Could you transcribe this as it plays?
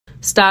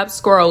Stop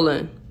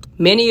scrolling.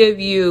 Many of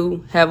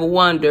you have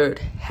wondered,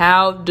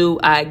 how do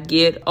I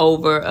get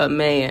over a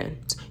man?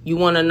 You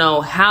want to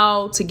know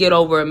how to get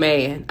over a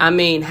man. I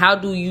mean, how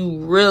do you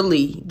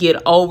really get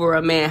over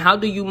a man? How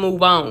do you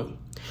move on?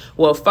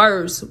 Well,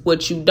 first,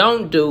 what you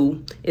don't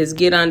do is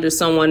get under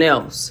someone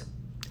else.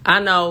 I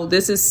know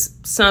this is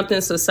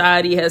something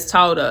society has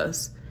taught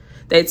us.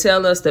 They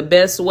tell us the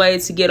best way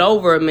to get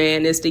over a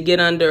man is to get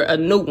under a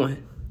new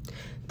one.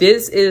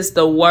 This is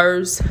the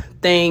worst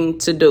thing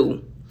to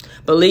do.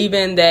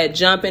 Believing that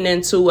jumping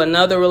into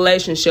another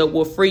relationship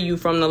will free you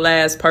from the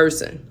last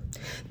person.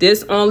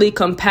 This only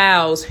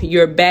compiles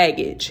your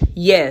baggage.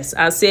 Yes,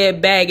 I said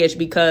baggage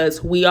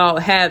because we all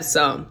have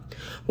some.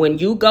 When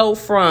you go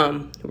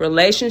from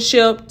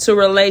relationship to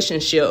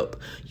relationship,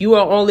 you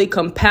are only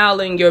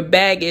compiling your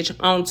baggage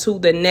onto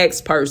the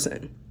next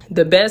person.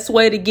 The best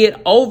way to get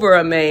over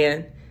a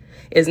man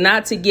is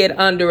not to get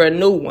under a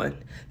new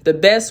one. The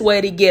best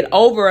way to get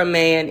over a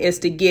man is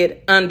to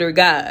get under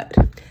God.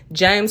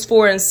 James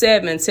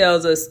 4:7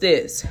 tells us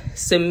this: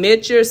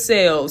 submit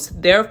yourselves,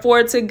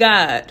 therefore, to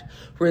God.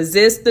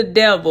 Resist the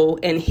devil,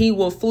 and he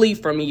will flee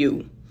from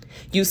you.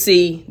 You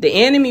see, the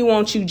enemy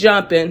wants you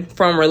jumping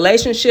from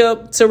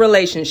relationship to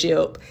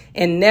relationship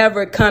and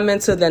never coming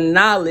to the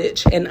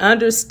knowledge and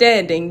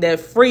understanding that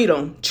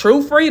freedom,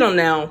 true freedom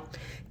now,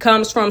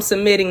 comes from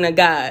submitting to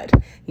God.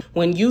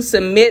 When you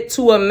submit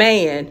to a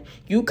man,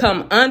 you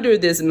come under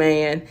this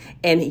man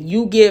and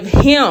you give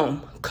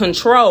him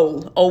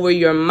control over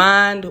your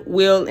mind,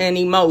 will, and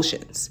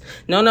emotions.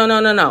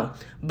 No.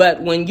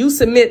 But when you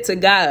submit to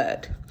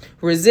God,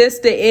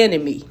 resist the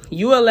enemy,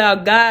 you allow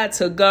God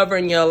to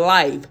govern your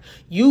life.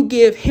 You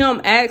give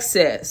him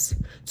access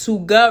to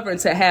govern,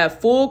 to have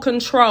full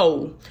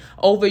control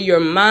over your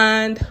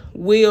mind,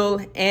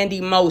 will, and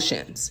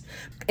emotions.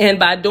 And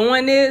by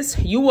doing this,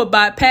 you will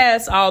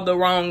bypass all the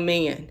wrong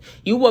men.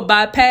 You will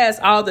bypass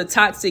all the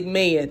toxic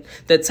men,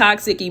 the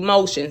toxic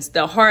emotions,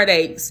 the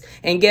heartaches.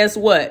 And guess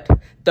what?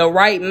 The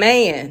right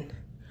man,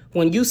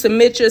 when you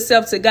submit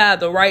yourself to God,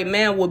 the right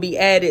man will be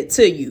added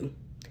to you.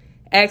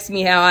 Ask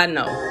me how I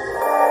know.